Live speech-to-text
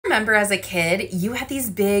Remember as a kid, you had these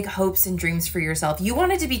big hopes and dreams for yourself. You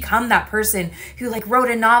wanted to become that person who like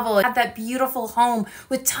wrote a novel, had that beautiful home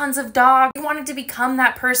with tons of dogs. You wanted to become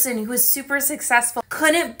that person who was super successful,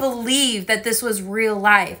 couldn't believe that this was real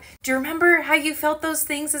life. Do you remember how you felt those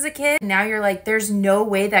things as a kid? Now you're like, there's no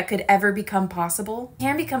way that could ever become possible. It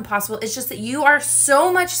can become possible. It's just that you are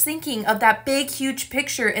so much thinking of that big, huge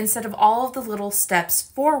picture instead of all of the little steps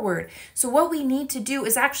forward. So what we need to do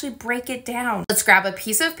is actually break it down. Let's grab a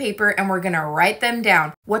piece of paper and we're gonna write them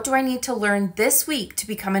down. What do I need to learn this week to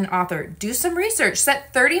become an author? Do some research,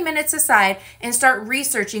 set 30 minutes aside and start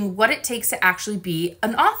researching what it takes to actually be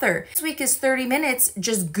an author. This week is 30 minutes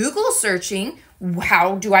just Google searching,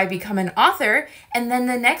 how do I become an author? And then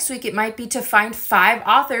the next week it might be to find 5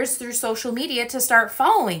 authors through social media to start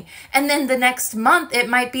following. And then the next month it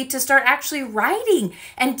might be to start actually writing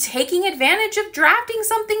and taking advantage of drafting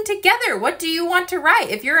something together. What do you want to write?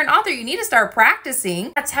 If you're an author, you need to start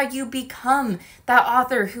practicing. That's how you become that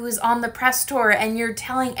author who is on the press tour and you're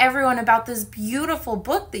telling everyone about this beautiful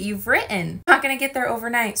book that you've written. You're not gonna get there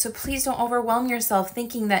overnight, so please don't overwhelm yourself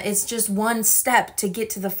thinking that it's just one step to get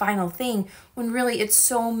to the final thing, when really it's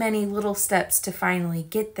so many little steps to finally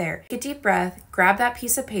get there. Take a deep breath, grab that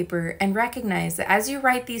piece of paper, and recognize that as you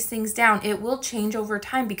write these things down, it will change over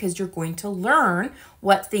time because you're going to learn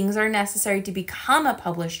what things are necessary to become a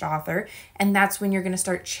published author, and that's when you're going to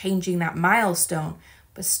start changing that milestone.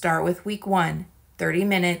 But start with week 1, 30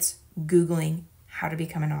 minutes, Googling how to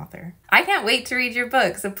become an author. I can't wait to read your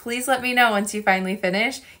book, so please let me know once you finally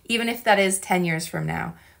finish, even if that is 10 years from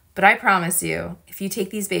now. But I promise you, if you take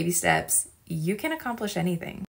these baby steps, you can accomplish anything.